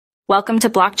Welcome to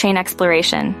Blockchain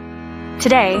Exploration.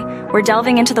 Today, we're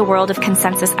delving into the world of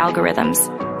consensus algorithms,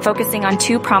 focusing on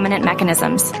two prominent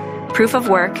mechanisms, proof of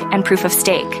work and proof of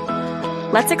stake.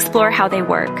 Let's explore how they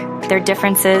work, their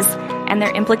differences, and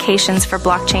their implications for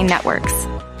blockchain networks.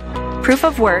 Proof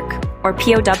of work, or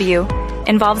POW,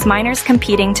 involves miners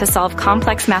competing to solve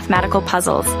complex mathematical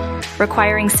puzzles,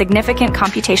 requiring significant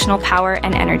computational power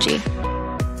and energy.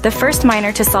 The first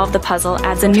miner to solve the puzzle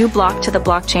adds a new block to the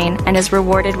blockchain and is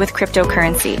rewarded with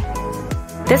cryptocurrency.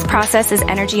 This process is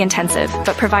energy-intensive,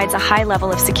 but provides a high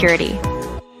level of security.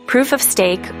 Proof of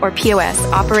stake, or POS,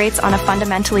 operates on a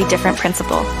fundamentally different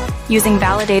principle, using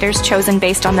validators chosen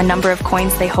based on the number of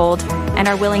coins they hold and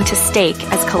are willing to stake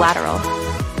as collateral.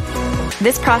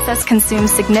 This process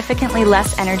consumes significantly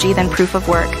less energy than proof of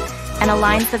work and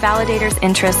aligns the validator's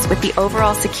interests with the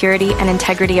overall security and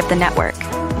integrity of the network.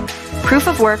 Proof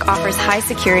of work offers high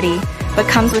security, but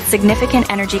comes with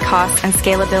significant energy costs and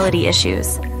scalability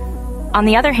issues. On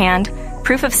the other hand,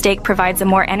 proof of stake provides a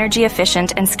more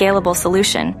energy-efficient and scalable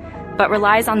solution, but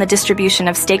relies on the distribution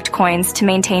of staked coins to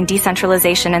maintain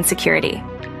decentralization and security.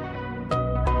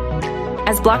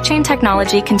 As blockchain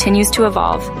technology continues to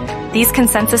evolve, these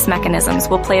consensus mechanisms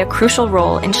will play a crucial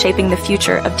role in shaping the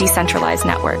future of decentralized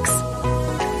networks.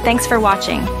 Thanks for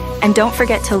watching, and don't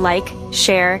forget to like,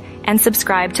 share, and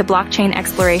subscribe to Blockchain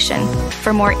Exploration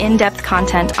for more in-depth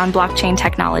content on blockchain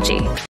technology.